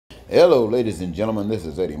Hello, ladies and gentlemen. This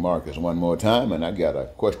is Eddie Marcus one more time, and I got a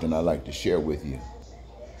question I'd like to share with you.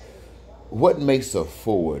 What makes a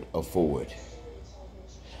Ford a Ford?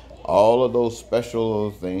 All of those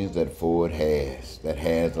special things that Ford has, that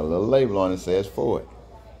has a little label on it that says Ford.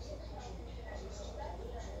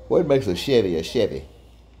 What makes a Chevy a Chevy?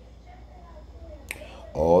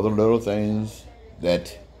 All the little things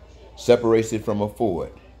that separates it from a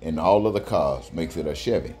Ford and all of the cars makes it a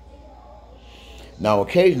Chevy. Now,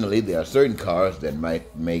 occasionally, there are certain cars that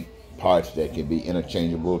might make parts that can be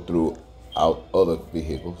interchangeable throughout other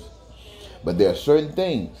vehicles. But there are certain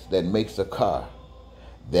things that makes a car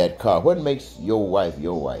that car. What makes your wife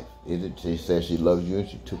your wife? Is it she says she loves you and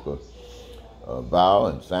she took a vow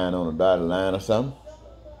and signed on a dotted line or something?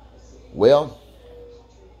 Well,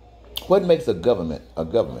 what makes a government a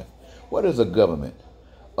government? What is a government?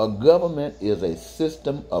 A government is a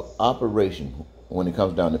system of operation when it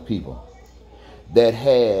comes down to people that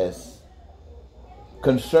has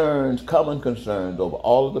concerns, common concerns over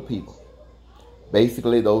all of the people.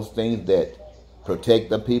 Basically, those things that protect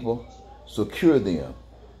the people, secure them,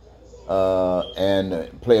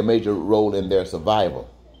 and play a major role in their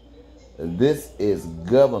survival. This is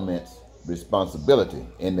government's responsibility,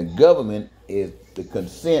 and the government is the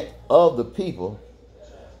consent of the people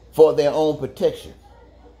for their own protection.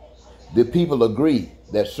 The people agree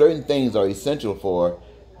that certain things are essential for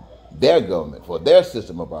their government, for their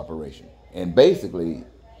system of operation. And basically,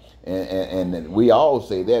 and we all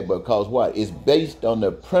say that because what? It's based on the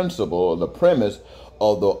principle or the premise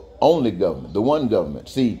of the only government, the one government.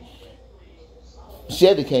 See,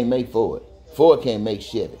 Chevy can't make Ford. Ford can't make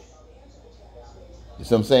Chevy. You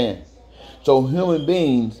see what I'm saying? So human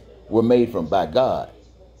beings were made by God.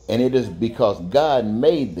 And it is because God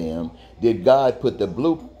made them did God put the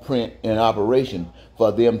blueprint in operation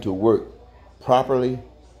for them to work properly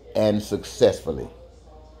and successfully.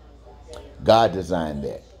 God designed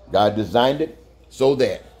that. God designed it so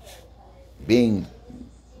that, being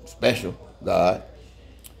special, God,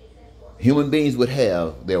 human beings would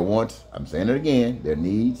have their wants, I'm saying it again, their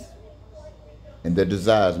needs and their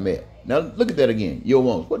desires met. Now look at that again. Your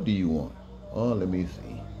wants. What do you want? Oh, let me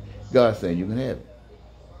see. God's saying you can have it.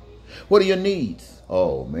 What are your needs?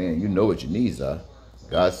 Oh man, you know what your needs are.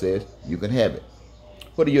 God says you can have it.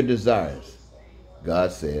 What are your desires?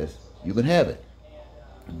 God says you can have it.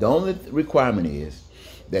 The only requirement is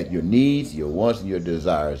that your needs, your wants, and your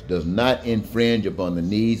desires does not infringe upon the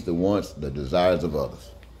needs, the wants, the desires of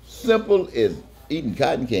others. Simple as eating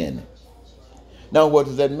cotton candy. Now, what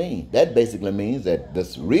does that mean? That basically means that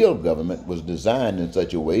this real government was designed in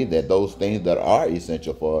such a way that those things that are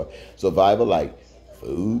essential for survival, like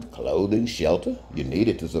food, clothing, shelter, you need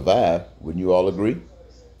it to survive, wouldn't you all agree?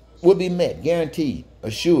 Would be met, guaranteed,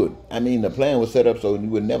 assured. I mean, the plan was set up so you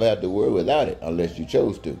would never have to worry without it unless you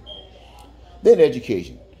chose to. Then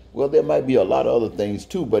education. Well, there might be a lot of other things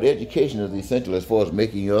too, but education is essential as far as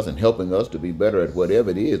making us and helping us to be better at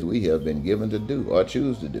whatever it is we have been given to do or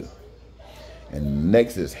choose to do. And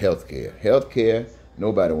next is healthcare. Healthcare,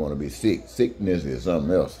 nobody want to be sick. Sickness is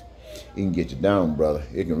something else. It can get you down, brother.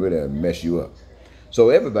 It can really mess you up. So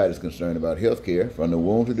everybody's concerned about health care from the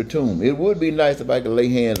womb to the tomb. It would be nice if I could lay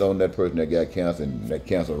hands on that person that got cancer and that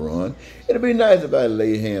cancer run. It'd be nice if I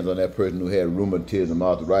lay hands on that person who had rheumatism,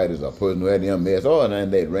 arthritis, or person who had MS,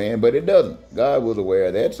 and they ran, but it doesn't. God was aware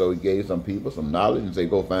of that, so he gave some people some knowledge and said,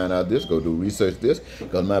 go find out this, go do research this,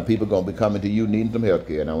 because my people are going to be coming to you needing some health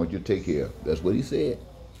care, and I want you to take care of it. That's what he said.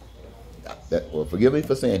 Well, forgive me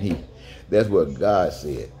for saying he. That's what God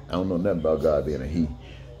said. I don't know nothing about God being a he.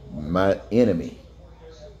 My enemy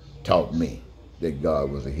taught me that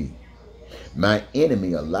God was a he. My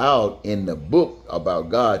enemy allowed in the book about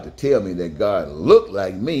God to tell me that God looked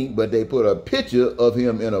like me, but they put a picture of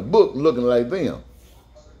him in a book looking like them.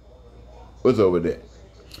 What's over there?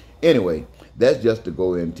 Anyway, that's just to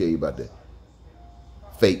go ahead and tell you about the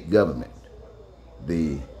fake government,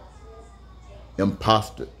 the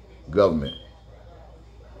imposter government.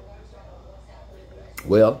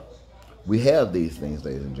 Well, we have these things,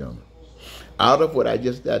 ladies and gentlemen. Out of what I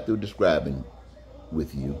just got through describing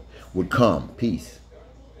with you would come peace,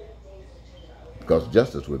 because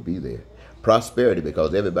justice would be there. Prosperity,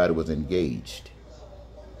 because everybody was engaged.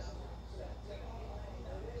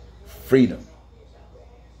 Freedom,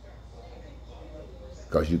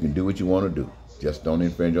 because you can do what you want to do. Just don't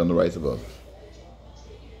infringe on the rights of others.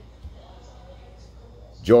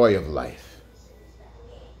 Joy of life.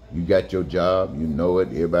 You got your job, you know it,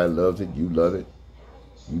 everybody loves it, you love it.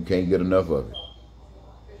 You can't get enough of it.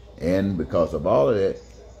 And because of all of that,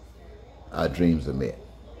 our dreams are met.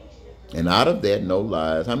 And out of that, no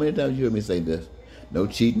lies. How many times you heard me say this? No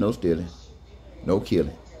cheating, no stealing, no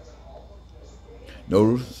killing,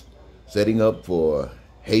 No setting up for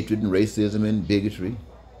hatred and racism and bigotry.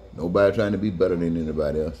 Nobody trying to be better than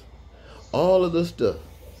anybody else. All of this stuff.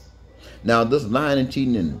 Now, this lying and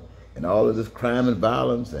cheating and all of this crime and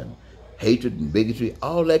violence and hatred and bigotry,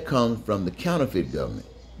 all that comes from the counterfeit government.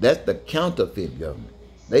 That's the counterfeit government.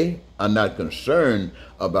 They are not concerned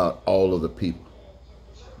about all of the people.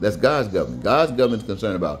 That's God's government. God's government is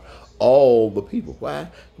concerned about all the people. Why?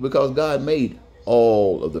 Because God made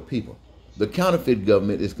all of the people. The counterfeit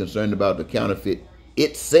government is concerned about the counterfeit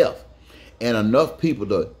itself and enough people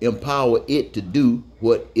to empower it to do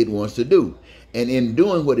what it wants to do. And in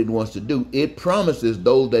doing what it wants to do, it promises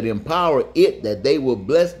those that empower it that they will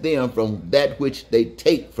bless them from that which they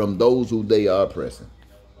take from those who they are oppressing.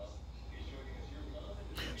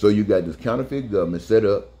 So you got this counterfeit government set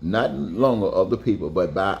up not longer of the people,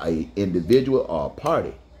 but by an individual or a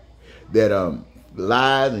party that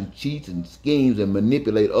lies and cheats and schemes and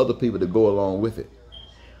manipulate other people to go along with it,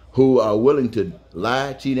 who are willing to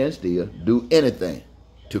lie, cheat, and steal, do anything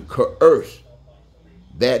to coerce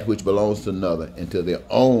that which belongs to another into their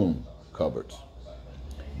own cupboards.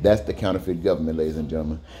 That's the counterfeit government, ladies and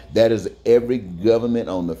gentlemen. That is every government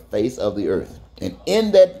on the face of the earth. And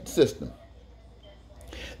in that system,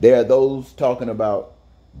 there are those talking about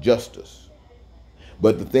justice.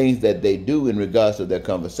 But the things that they do in regards to their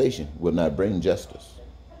conversation will not bring justice.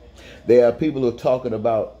 There are people who are talking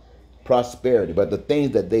about prosperity, but the things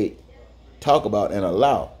that they talk about and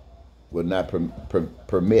allow will not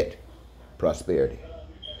permit prosperity.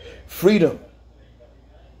 Freedom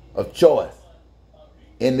of choice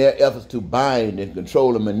in their efforts to bind and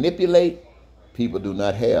control and manipulate, people do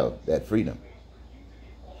not have that freedom.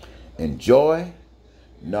 And joy,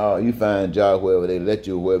 no, you find job wherever they let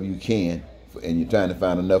you, wherever you can, and you're trying to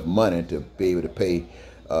find enough money to be able to pay,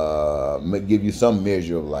 give you some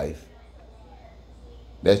measure of life.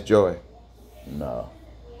 That's joy. No.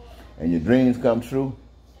 And your dreams come true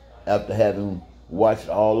after having watched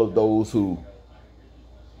all of those who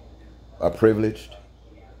are privileged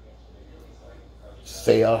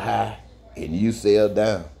sail high and you sail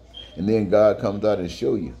down. And then God comes out and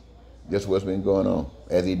show you just what's been going on,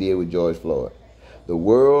 as he did with George Floyd. The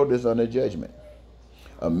world is under judgment.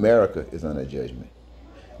 America is under judgment.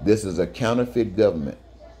 This is a counterfeit government.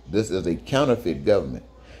 This is a counterfeit government.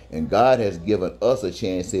 And God has given us a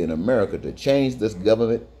chance here in America to change this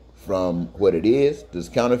government from what it is, this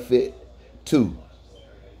counterfeit, to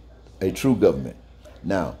a true government.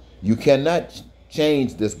 Now, you cannot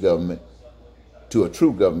change this government to a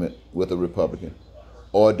true government with a Republican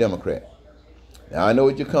or a Democrat. Now, I know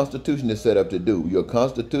what your Constitution is set up to do. Your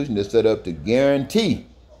Constitution is set up to guarantee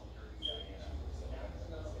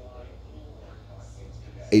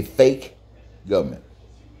a fake government.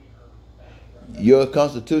 Your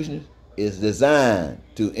Constitution is designed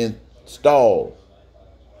to install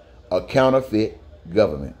a counterfeit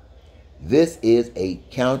government. This is a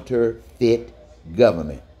counterfeit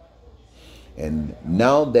government. And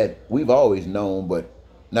now that we've always known, but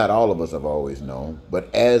not all of us have always known,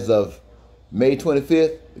 but as of May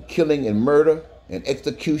 25th, the killing and murder and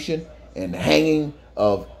execution and hanging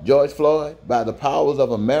of George Floyd by the powers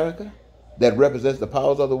of America that represents the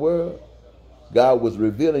powers of the world, God was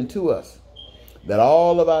revealing to us that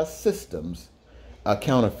all of our systems are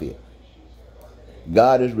counterfeit.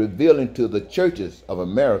 God is revealing to the churches of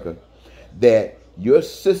America that your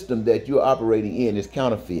system that you're operating in is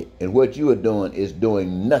counterfeit, and what you are doing is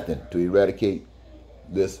doing nothing to eradicate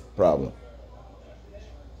this problem.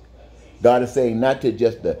 God is saying not to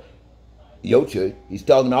just your church, he's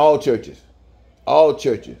talking to all churches. All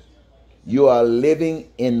churches. You are living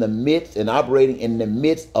in the midst and operating in the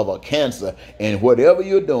midst of a cancer, and whatever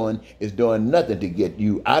you're doing is doing nothing to get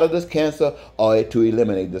you out of this cancer or to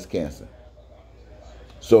eliminate this cancer.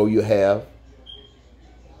 So you have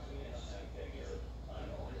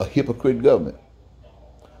a hypocrite government,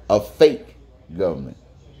 a fake government.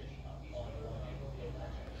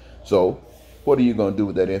 So what are you going to do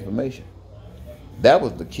with that information? That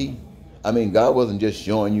was the key. I mean, God wasn't just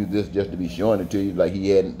showing you this just to be showing it to you like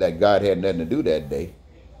that God had nothing to do that day.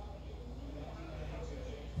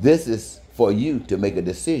 This is for you to make a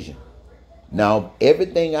decision. Now,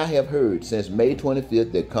 everything I have heard since May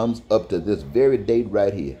 25th that comes up to this very date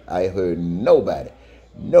right here, I have heard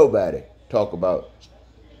nobody talk about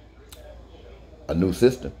a new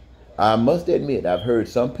system. I must admit, I've heard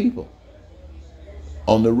some people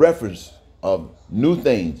on the reference of new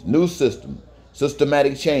things, new systems,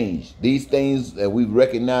 systematic change. These things that we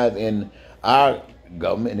recognize in our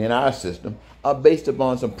government and in our system are based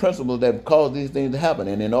upon some principles that cause these things to happen.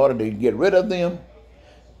 And in order to get rid of them,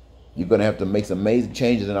 you're going to have to make some major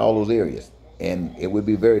changes in all those areas. And it would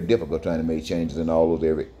be very difficult trying to make changes in all of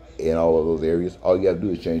those areas. All you have to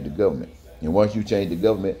do is change the government. And once you change the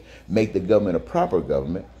government, make the government a proper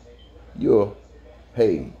government, you're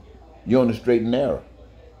on the straight and narrow.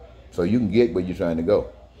 So you can get where you're trying to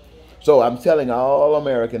go. So I'm telling all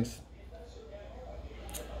Americans,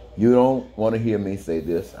 you don't want to hear me say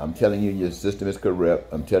this. I'm telling you your system is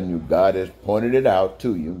corrupt. I'm telling you God has pointed it out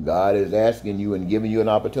to you. God is asking you and giving you an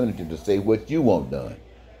opportunity to say what you want done.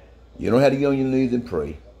 You don't have to get on your knees and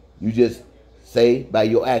pray. You just say by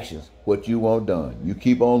your actions what you want done. You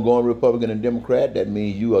keep on going Republican and Democrat, that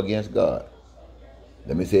means you are against God.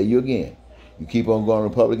 Let me say you again. You keep on going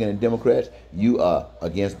Republican and Democrats, you are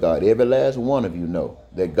against God. Every last one of you know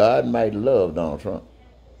that God might love Donald Trump.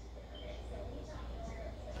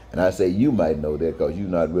 And I say you might know that because you're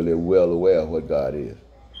not really well aware of what God is.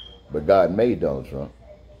 But God made Donald Trump.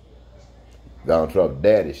 Donald Trump's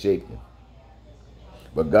daddy shaped him.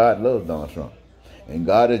 But God loves Donald Trump. And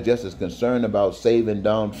God is just as concerned about saving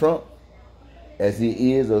Donald Trump as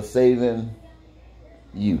he is of saving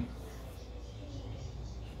you.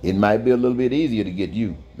 It might be a little bit easier to get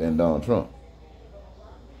you than Donald Trump.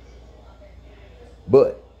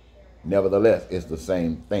 But nevertheless, it's the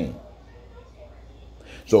same thing.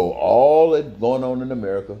 So all that's going on in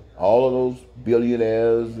America, all of those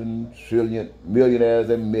billionaires and millionaires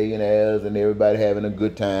and millionaires and everybody having a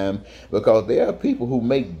good time, because there are people who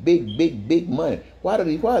make big money. Why are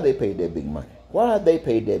they paid that big money? Why are they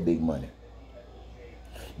paid that big money?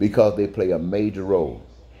 Because they play a major role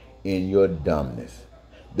in your dumbness.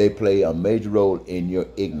 They play a major role in your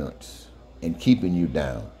ignorance and keeping you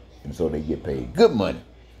down. And so they get paid good money.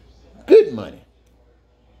 Good money.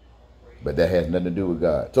 But that has nothing to do with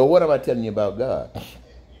God. So what am I telling you about God?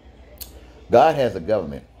 God has a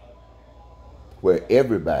government where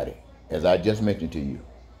everybody, as I just mentioned to you.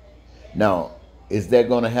 Now, is that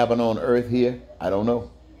going to happen on earth here? I don't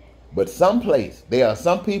know. But someplace, there are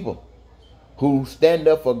some people who stand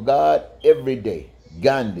up for God every day.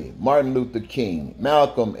 Gandhi, Martin Luther King,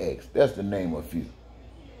 Malcolm X, that's the name of a few.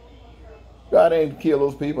 God ain't killed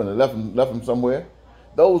those people and left them somewhere.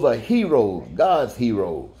 Those are heroes, God's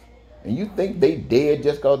heroes. And you think they dead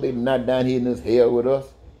just because they're not down here in this hell with us?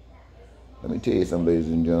 Let me tell you something, ladies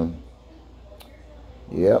and gentlemen.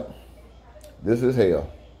 Yep, this is hell.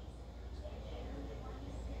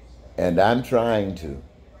 And I'm trying to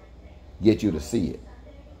get you to see it.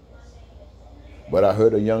 But I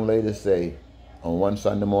heard a young lady say on one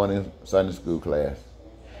Sunday morning Sunday school class,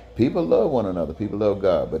 people love one another, people love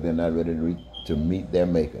God, but they're not ready to meet their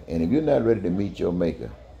maker. And if you're not ready to meet your maker,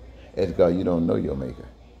 it's because you don't know your maker.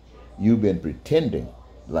 You've been pretending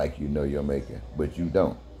like you know your maker, but you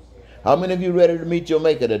don't. How many of you are ready to meet your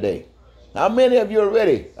maker today? How many of you are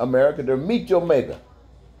ready, America, to meet your maker?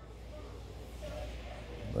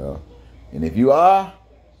 Well, and if you are,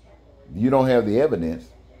 you don't have the evidence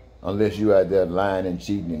unless you out there lying and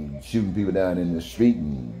cheating and shooting people down in the street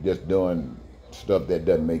and just doing stuff that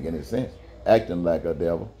doesn't make any sense, acting like a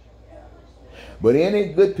devil. But any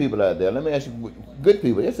good people out there, let me ask you, good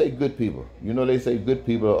people, they say good people. You know they say good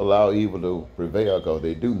people allow evil to prevail because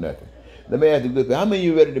they do nothing. Let me ask you good people, how many of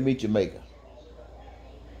you ready to meet your maker?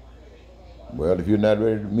 Well, if you're not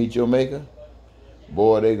ready to meet your maker,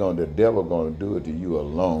 boy, the devil gonna do it to you a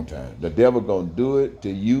long time. The devil gonna do it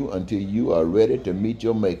to you until you are ready to meet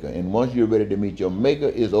your maker. And once you're ready to meet your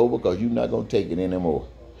maker, it's over because you're not gonna take it anymore.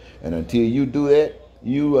 And until you do that,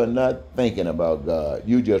 you are not thinking about God.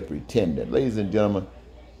 You just pretending. Ladies and gentlemen,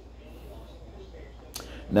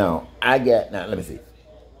 now let me see.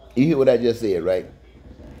 You hear what I just said, right?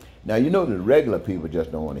 Now, you know the regular people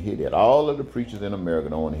just don't want to hear that. All of the preachers in America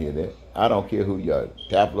don't want to hear that. I don't care who you are.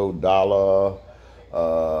 Taplo, Dollar,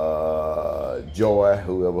 Joy,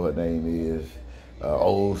 whoever her name is,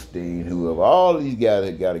 Osteen, whoever. All of these guys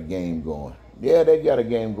have got a game going. Yeah, they got a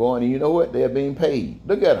game going. And you know what? They're being paid.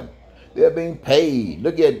 Look at them. They're being paid.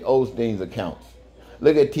 Look at Osteen's accounts.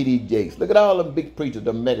 Look at T.D. Jakes. Look at all the big preachers,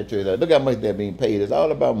 the megachurches. Look how much they're being paid. It's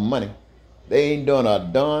all about money. They ain't doing a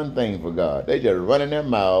darn thing for God. They just running their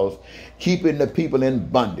mouths, keeping the people in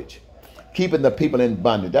bondage. Keeping the people in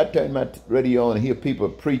bondage. I turn my radio on and hear people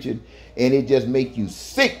preaching, and it just makes you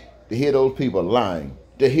sick to hear those people lying,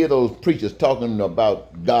 to hear those preachers talking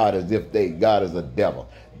about God as if God is a devil.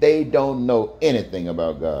 They don't know anything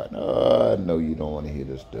about God. Oh, I know you don't want to hear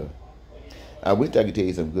this stuff. I wish I could tell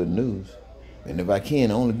you some good news. And if I can,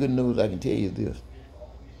 the only good news I can tell you is this.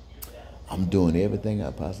 I'm doing everything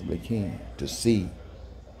I possibly can to see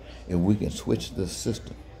if we can switch the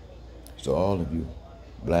system. So all of you,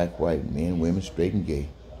 black, white, men, women, straight and gay,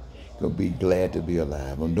 gonna be glad to be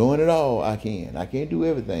alive. I'm doing it all I can. I can't do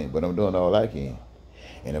everything, but I'm doing all I can.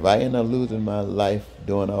 And if I end up losing my life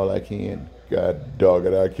doing all I can, God dog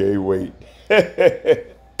it, I can't wait.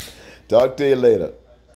 Talk to you later.